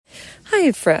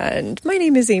Hi, friend. My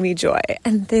name is Amy Joy,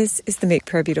 and this is the Make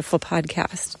Prayer Beautiful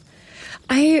podcast.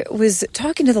 I was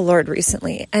talking to the Lord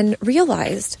recently and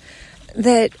realized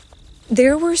that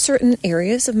there were certain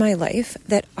areas of my life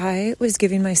that I was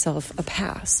giving myself a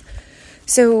pass.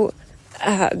 So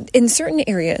in certain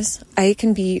areas, I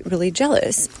can be really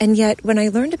jealous. And yet, when I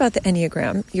learned about the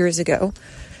Enneagram years ago,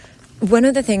 one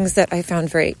of the things that I found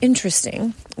very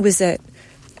interesting was that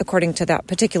according to that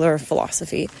particular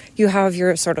philosophy, you have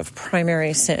your sort of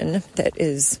primary sin that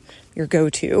is your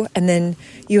go-to, and then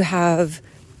you have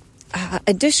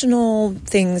additional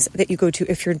things that you go to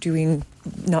if you're doing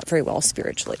not very well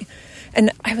spiritually. And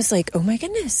I was like, oh my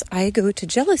goodness, I go to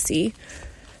jealousy,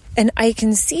 and I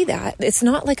can see that. It's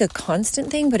not like a constant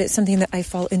thing, but it's something that I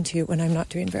fall into when I'm not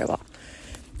doing very well.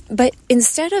 But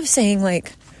instead of saying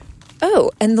like, oh,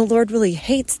 and the Lord really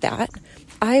hates that,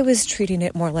 I was treating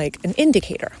it more like an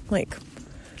indicator, like,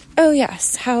 oh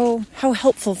yes, how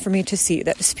helpful for me to see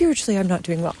that spiritually I'm not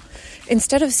doing well.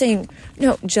 Instead of saying,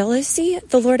 no, jealousy,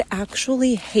 the Lord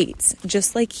actually hates,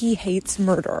 just like he hates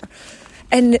murder.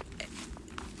 And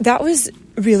that was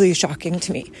really shocking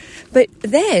to me. But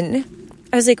then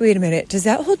I was like, wait a minute, does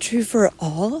that hold true for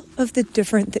all of the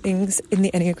different things in the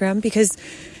Enneagram? Because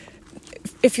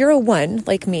if you're a 1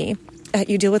 like me,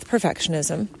 you deal with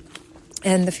perfectionism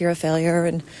and the fear of failure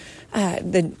and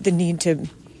the need to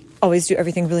always do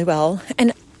everything really well.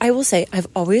 And I will say, I've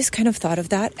always kind of thought of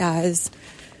that as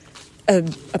a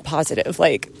positive.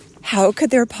 Like, how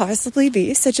could there possibly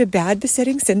be such a bad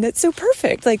besetting sin that's so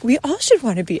perfect? Like, we all should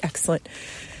want to be excellent.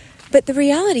 But the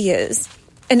reality is,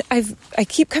 and I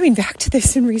keep coming back to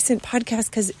this in recent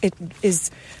podcasts because it is,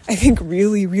 I think,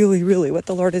 really, really, really what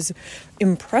the Lord is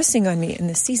impressing on me in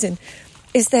this season,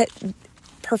 is that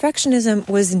perfectionism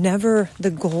was never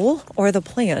the goal or the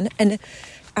plan. And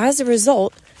as a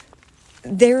result,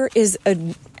 there is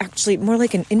actually more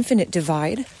like an infinite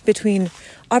divide between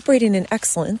operating in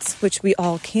excellence, which we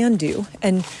all can do,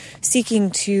 and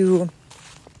seeking to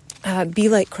be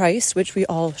like Christ, which we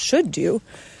all should do,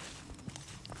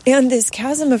 and this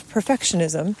chasm of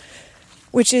perfectionism,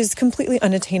 which is completely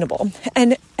unattainable.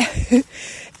 And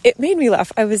it made me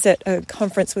laugh. I was at a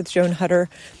conference with Joan Hutter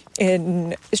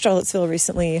in Charlottesville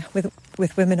recently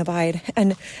with Women Abide.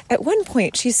 And at one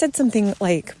point she said something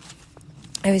like,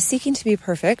 I was seeking to be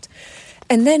perfect.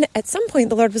 And then at some point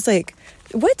the Lord was like,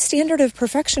 what standard of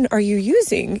perfection are you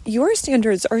using? Your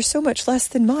standards are so much less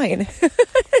than mine.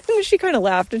 And she kind of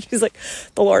laughed and she's like,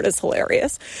 the Lord is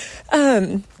hilarious.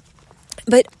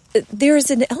 But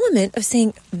there's an element of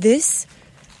saying this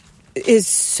is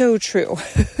so true.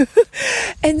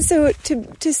 And so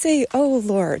to say, oh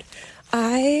Lord,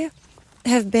 I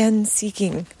have been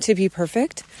seeking to be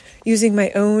perfect using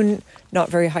my own not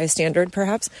very high standard,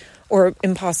 perhaps, or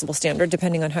impossible standard,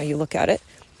 depending on how you look at it.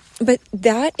 But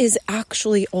that is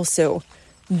actually also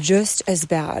just as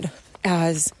bad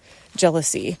as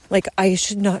jealousy. Like, I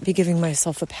should not be giving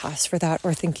myself a pass for that,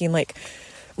 or thinking like,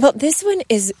 well, this one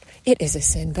is a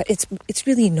sin, but it's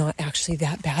really not actually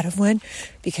that bad of one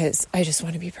because I just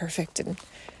want to be perfect. And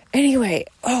anyway,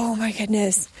 oh my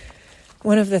goodness.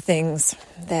 One of the things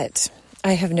that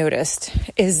I have noticed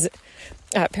is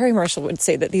Perry Marshall would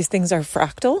say that these things are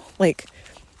fractal, like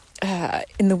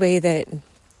in the way that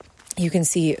you can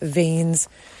see veins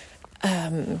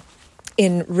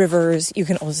in rivers. You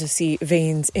can also see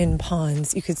veins in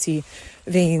ponds. You could see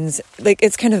veins, like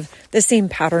it's kind of the same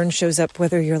pattern shows up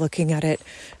whether you're looking at it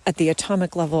at the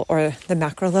atomic level or the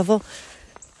macro level.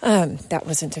 That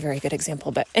wasn't a very good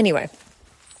example, but anyway,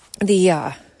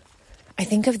 I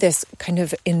think of this kind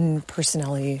of in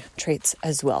personality traits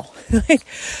as well. Like,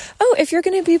 oh, if you're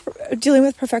going to be dealing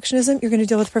with perfectionism, you're going to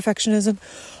deal with perfectionism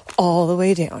all the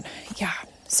way down. Yeah.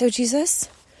 So Jesus,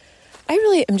 I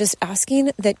really am just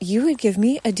asking that you would give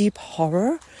me a deep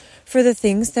horror for the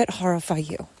things that horrify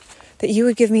you, that you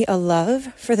would give me a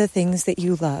love for the things that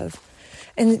you love.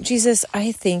 And Jesus,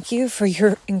 I thank you for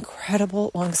your incredible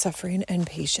long-suffering and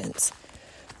patience.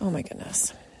 Oh my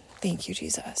goodness. Thank you,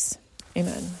 Jesus.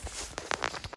 Amen.